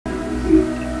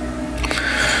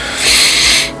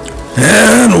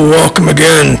And welcome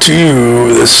again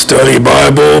to the Study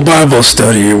Bible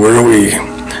study, where we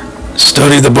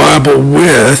study the Bible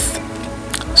with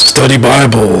study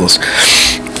Bibles.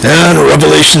 And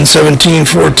Revelation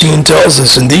 17:14 tells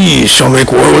us, "And these shall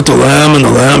make war with the Lamb, and the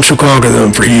Lamb shall conquer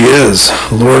them, for he is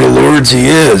Lord of lords, he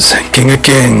is King of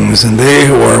kings, and they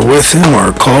who are with him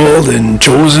are called and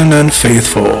chosen and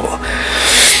faithful."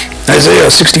 Isaiah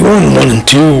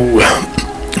 61:1-2.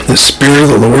 "The Spirit of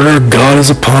the Lord our God is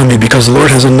upon me, because the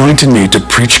Lord has anointed me to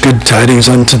preach good tidings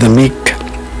unto the meek.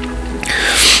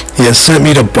 He has sent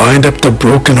me to bind up the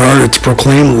brokenhearted, to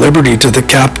proclaim liberty to the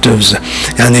captives,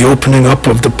 and the opening up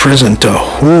of the prison to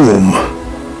whom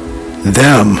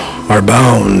them are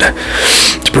bound,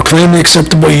 to proclaim the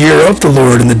acceptable year of the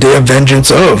Lord and the day of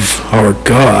vengeance of our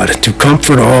God, to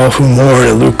comfort all who mourn."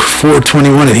 In Luke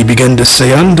 4:21, "And he began to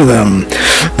say unto them,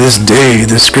 This day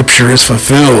the scripture is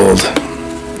fulfilled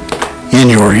in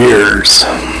your ears."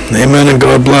 Amen and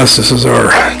God bless. This is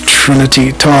our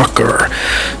Trinity talk, our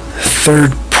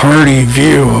third-party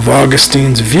view of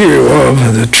Augustine's view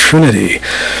of the Trinity.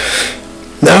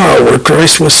 Now, where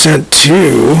Christ was sent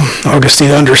to,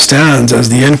 Augustine understands as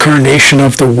the incarnation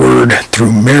of the Word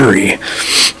through Mary.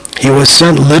 He was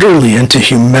sent literally into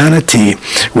humanity.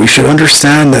 We should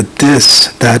understand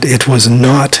that it was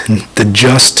not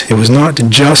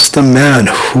just the man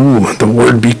who the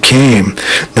Word became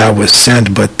that was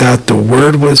sent, but that the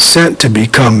Word was sent to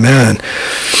become man.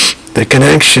 The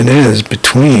connection is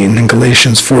between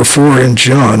Galatians 4:4 and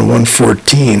John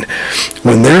 1:14.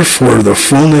 "When therefore the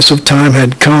fullness of time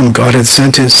had come, God had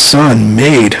sent his Son,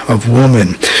 made of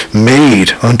woman,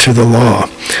 made unto the law.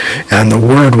 And the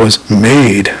Word was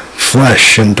made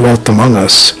flesh and dwelt among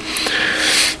us."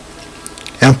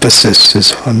 Emphasis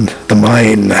is on the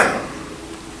mind.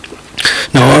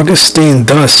 Now, Augustine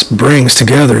thus brings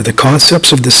together the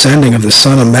concepts of the sending of the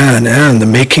Son of Man and the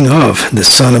making of the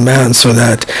Son of Man, so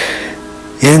that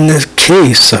in the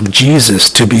case of Jesus,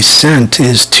 to be sent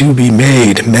is to be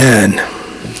made man.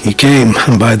 He came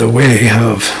by the way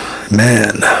of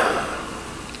man.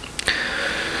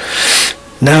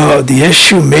 Now, the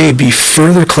issue may be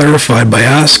further clarified by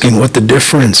asking what the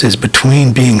difference is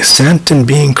between being sent and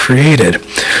being created.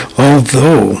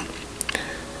 Although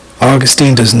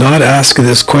Augustine does not ask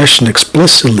this question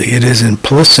explicitly, it is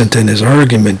implicit in his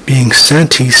argument. Being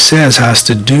sent, he says, has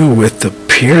to do with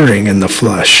appearing in the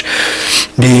flesh,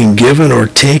 being given or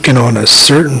taken on a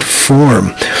certain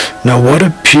form. Now, what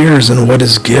appears and what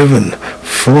is given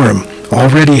form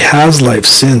already has life,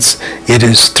 since it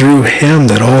is through him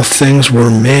that all things were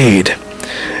made,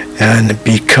 and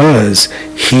because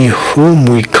he whom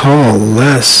we call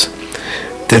less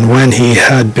than when he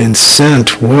had been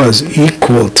sent was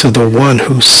equal to the one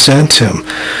who sent him,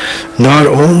 not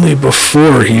only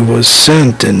before he was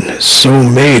sent and so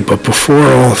made, but before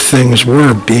all things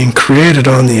were. Being created,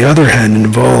 on the other hand,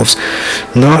 involves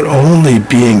not only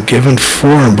being given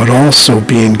form, but also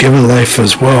being given life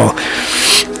as well.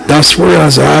 Thus,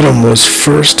 whereas Adam was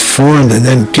first formed and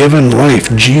then given life,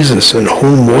 Jesus, in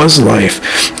whom was life,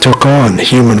 took on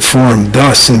human form.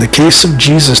 Thus, in the case of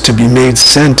Jesus, to be made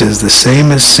sent is the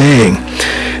same as saying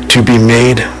to be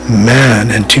made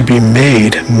man, and to be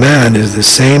made man is the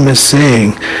same as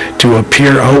saying to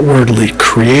appear outwardly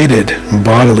created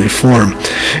bodily form.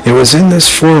 It was in this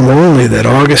form only that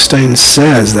Augustine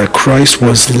says that Christ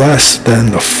was less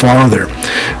than the Father,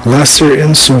 lesser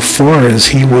insofar as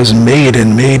he was made,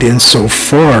 and made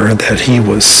insofar that he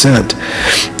was sent.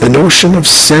 The notion of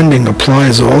sending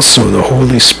applies also to the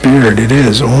Holy Spirit. It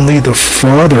is only the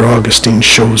Father, Augustine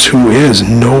shows, who is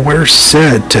nowhere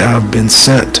said to have been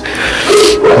sent.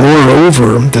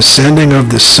 Moreover, the sending of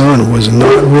the Son was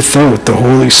not without the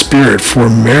Holy Spirit, for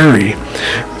of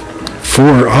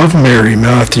Mary,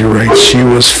 Matthew writes, "She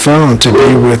was found to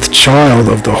be with child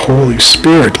of the Holy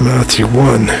Spirit," Matthew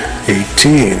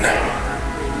 1:18.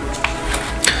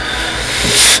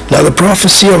 Now the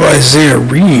prophecy of Isaiah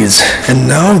reads, "And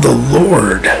now the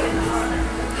Lord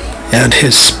and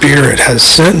his Spirit has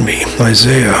sent me,"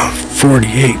 Isaiah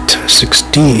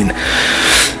 48:16.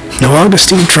 Now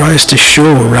Augustine tries to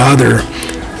show, rather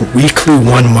weakly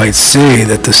one might say,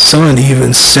 that the Son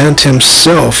even sent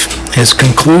himself. His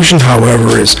conclusion,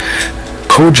 however, is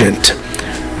cogent,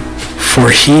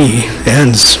 for he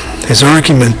ends his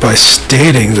argument by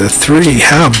stating the three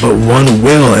have but one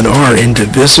will and are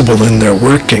indivisible in their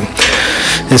working.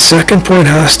 His second point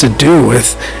has to do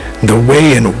with the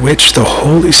way in which the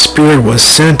Holy Spirit was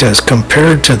sent as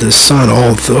compared to the Son.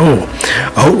 Although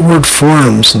outward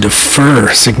forms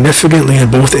differ significantly in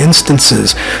both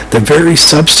instances, the very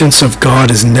substance of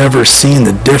God is never seen.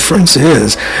 The difference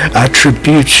is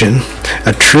attribution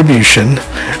attribution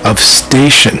of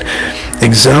station.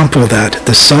 Example that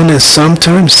the Son is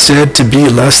sometimes said to be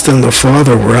less than the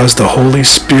Father, whereas the Holy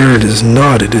Spirit is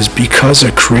not. It is because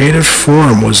a created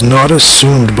form was not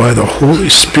assumed by the Holy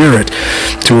Spirit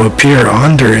to appear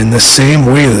under in the same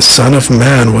way the Son of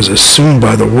Man was assumed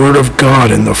by the Word of God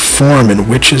in the form in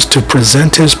which is to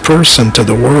present his person to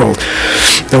the world.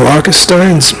 Now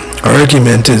Augustine's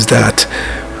argument is that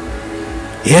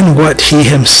in what he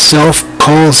himself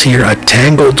calls here a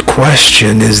tangled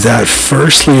question is that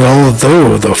firstly,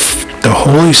 although the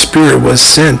Holy Spirit was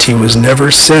sent, he was never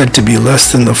said to be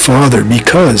less than the Father,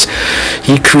 because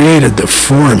he created the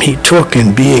form he took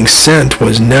in being sent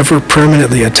was never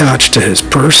permanently attached to his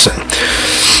person.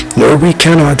 Nor we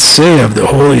cannot say of the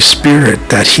Holy Spirit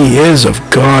that he is of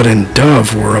God and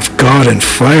dove, or of God and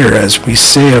fire, as we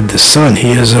say of the Son,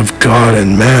 he is of God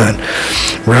and man.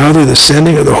 Rather, the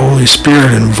sending of the Holy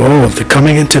Spirit involved the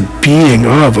coming into being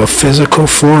of a physical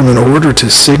form in order to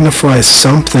signify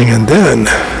something and then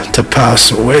to pass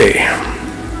away.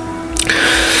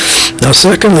 Now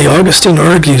secondly, Augustine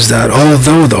argues that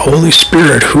although the Holy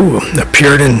Spirit, who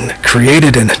appeared and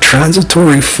created in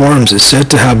transitory forms, is said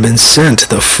to have been sent,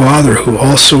 the Father, who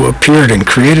also appeared in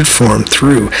created form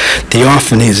through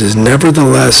theophanies, is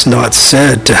nevertheless not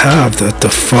said to have, that the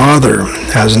Father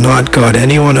has not got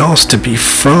anyone else to be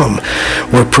from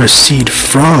or proceed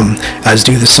from, as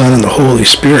do the Son and the Holy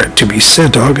Spirit. To be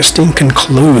sent, Augustine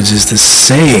concludes, is the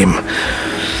same.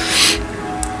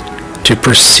 To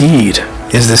proceed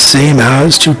is the same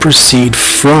as to proceed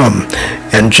from,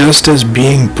 and just as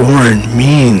being born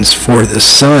means for the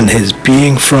Son his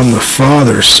being from the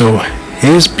Father, so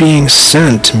his being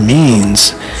sent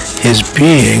means his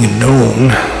being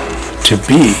known to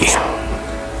be.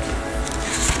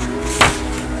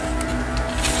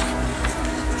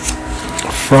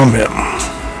 From him.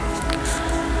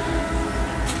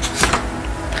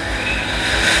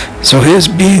 So his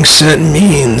being sent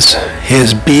means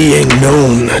his being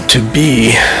known to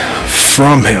be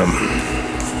from him.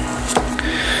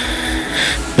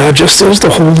 Now just as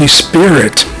the Holy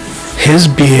Spirit, his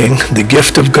being the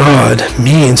gift of God,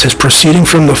 means his proceeding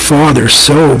from the Father,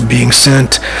 so being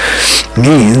sent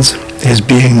means his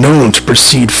being known to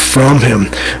proceed from him.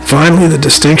 Finally, the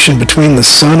distinction between the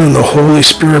Son and the Holy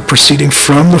Spirit proceeding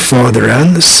from the Father,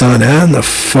 and the Son and the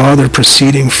Father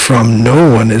proceeding from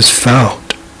no one, is found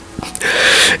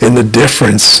in the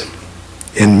difference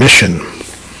in mission.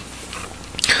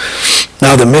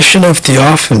 Now the mission of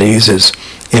theophanies, is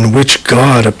in which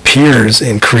God appears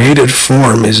in created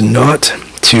form, is not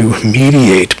to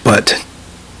mediate, but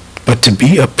to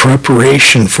be a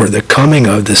preparation for the coming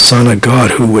of the Son of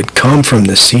God, who would come from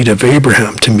the seed of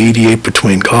Abraham to mediate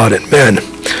between God and men.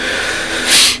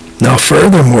 Now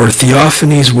furthermore,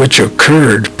 theophanies which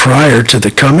occurred prior to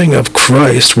the coming of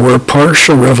Christ were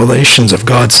partial revelations of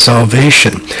God's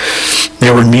salvation. They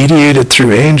were mediated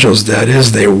through angels, that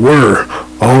is, they were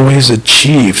always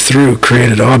achieved through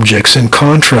created objects. In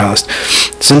contrast,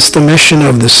 since the mission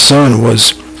of the Son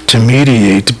was to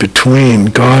mediate between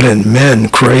God and men,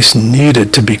 Christ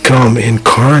needed to become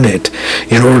incarnate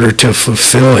in order to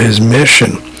fulfill his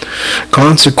mission.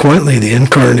 Consequently, the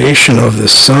incarnation of the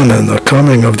Son and the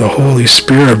coming of the Holy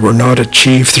Spirit were not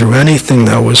achieved through anything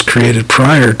that was created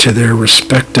prior to their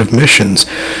respective missions.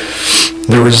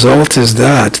 The result is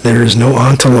that there is no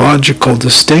ontological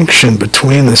distinction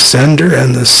between the sender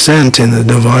and the sent in the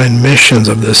divine missions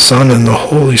of the Son and the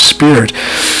Holy Spirit,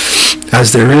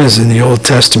 as there is in the Old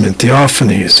Testament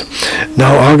theophanies.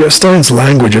 Now Augustine's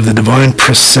language of the divine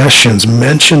processions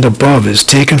mentioned above is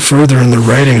taken further in the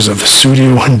writings of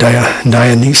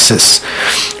Dionysius,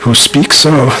 who speaks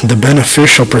of the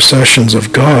beneficial processions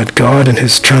of God. God in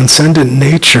his transcendent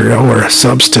nature, or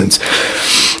substance,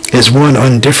 is one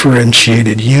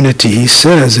undifferentiated unity. He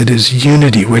says it is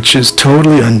unity which is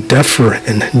totally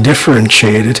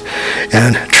undifferentiated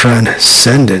and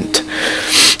transcendent.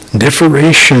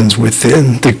 Differentiations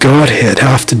within the Godhead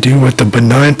have to do with the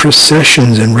benign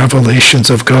processions and revelations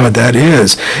of God. That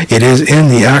is, it is in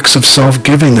the acts of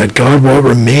self-giving that God, while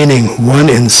remaining one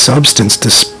in substance,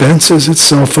 dispenses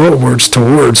itself outwards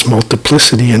towards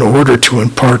multiplicity in order to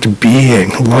impart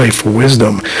being, life,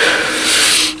 wisdom,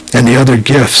 and the other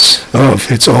gifts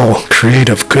of its all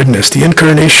creative goodness. The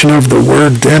incarnation of the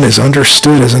Word then is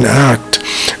understood as an act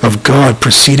of God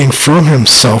proceeding from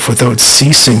himself without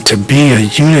ceasing to be a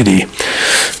unity.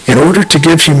 In order to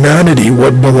give humanity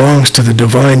what belongs to the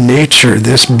divine nature,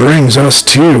 this brings us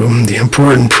to the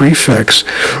important prefix,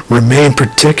 remain,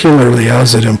 particularly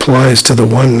as it implies to the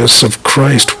oneness of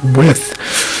Christ with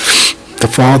the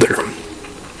Father.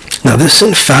 Now this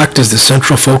in fact is the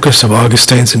central focus of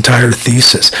Augustine's entire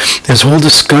thesis. His whole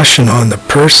discussion on the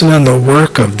person and the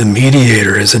work of the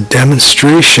mediator is a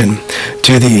demonstration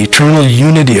to the eternal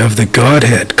unity of the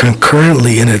Godhead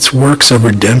concurrently in its works of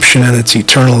redemption and its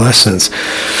eternal essence.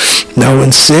 Now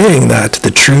in saying that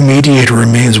the true mediator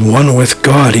remains one with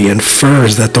God, he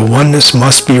infers that the oneness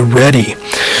must be ready.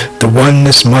 The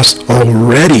oneness must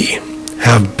already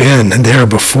have been there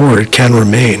before it can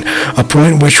remain, a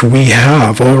point which we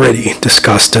have already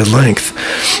discussed at length.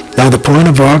 Now the point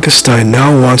of Augustine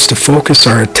now wants to focus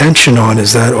our attention on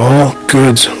is that all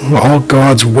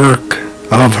God's work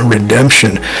of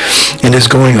redemption in his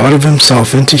going out of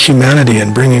himself into humanity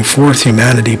and bringing forth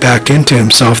humanity back into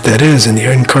himself, that is, in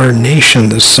the incarnation,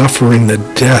 the suffering, the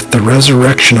death, the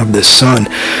resurrection of the Son,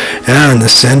 and the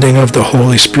sending of the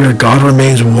Holy Spirit, God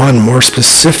remains one. More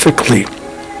specifically,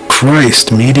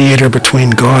 Christ, mediator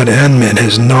between God and men,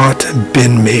 has not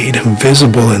been made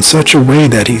visible in such a way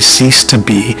that he ceased to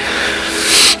be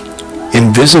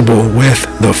invisible with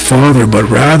the Father, but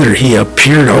rather he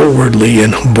appeared outwardly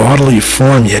in bodily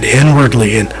form, yet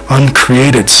inwardly in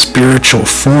uncreated spiritual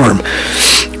form,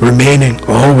 remaining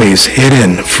always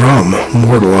hidden from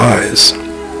mortal eyes.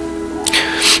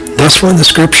 Thus when the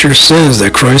scripture says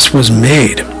that Christ was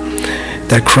made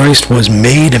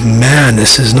man,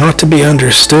 this is not to be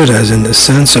understood as in the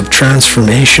sense of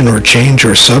transformation or change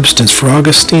or substance, for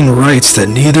Augustine writes that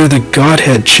neither the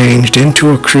Godhead changed into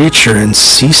a creature and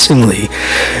ceasingly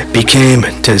became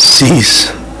to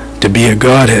cease to be a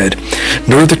Godhead,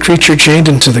 nor the creature changed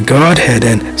into the Godhead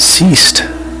and ceased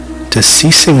to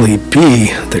ceasingly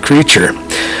be the creature.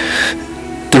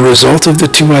 The result of the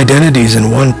two identities in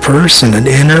one person, an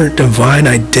inner divine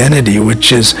identity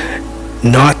which is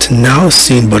not now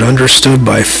seen but understood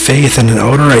by faith, and an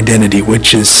outer identity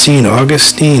which is seen.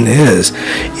 Augustine is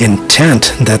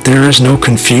intent that there is no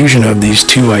confusion of these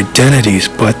two identities,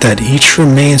 but that each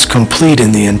remains complete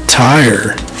in the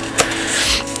entire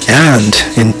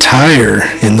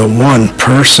in the one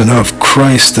person of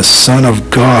Christ, the Son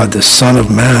of God, the Son of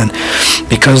Man,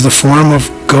 because the form of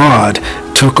God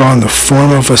took on the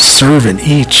form of a servant.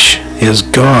 Each is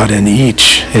God and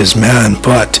each is man,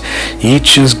 but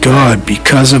each is God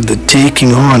because of the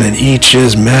taking on, and each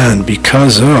is man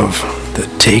because of the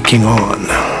taking on.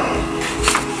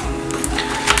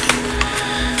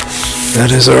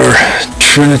 That is our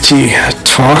Trinity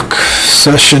talk,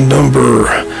 session number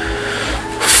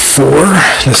 4.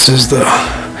 This is the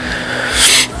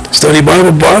Study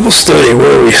Bible study,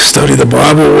 where we study the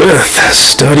Bible with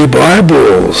study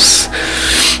Bibles.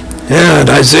 And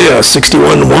Isaiah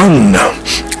 61:1.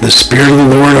 The Spirit of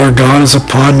the Lord our God is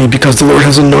upon me, because the Lord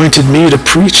has anointed me to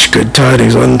preach good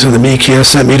tidings unto the meek. He has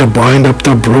sent me to bind up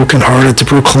the brokenhearted, to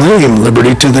proclaim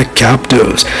liberty to the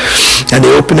captives, and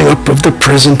the opening up of the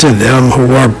prison to them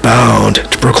who are bound,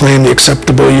 to proclaim the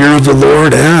acceptable year of the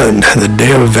Lord and the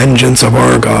day of vengeance of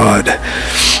our God,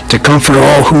 to comfort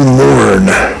all who mourn.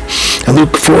 And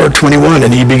Luke 4:21,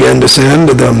 and he began to say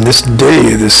unto them, this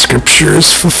day the scripture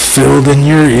is fulfilled in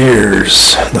your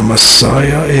ears. The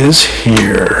Messiah is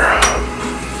here.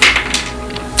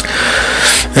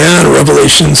 And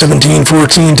Revelation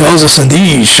 17:14 tells us, and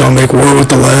these shall make war with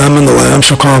the Lamb, and the Lamb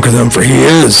shall conquer them, for he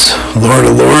is Lord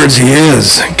of lords, he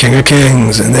is King of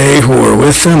kings, and they who are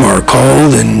with him are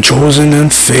called and chosen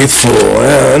and faithful.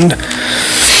 And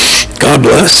God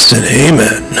bless and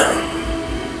amen.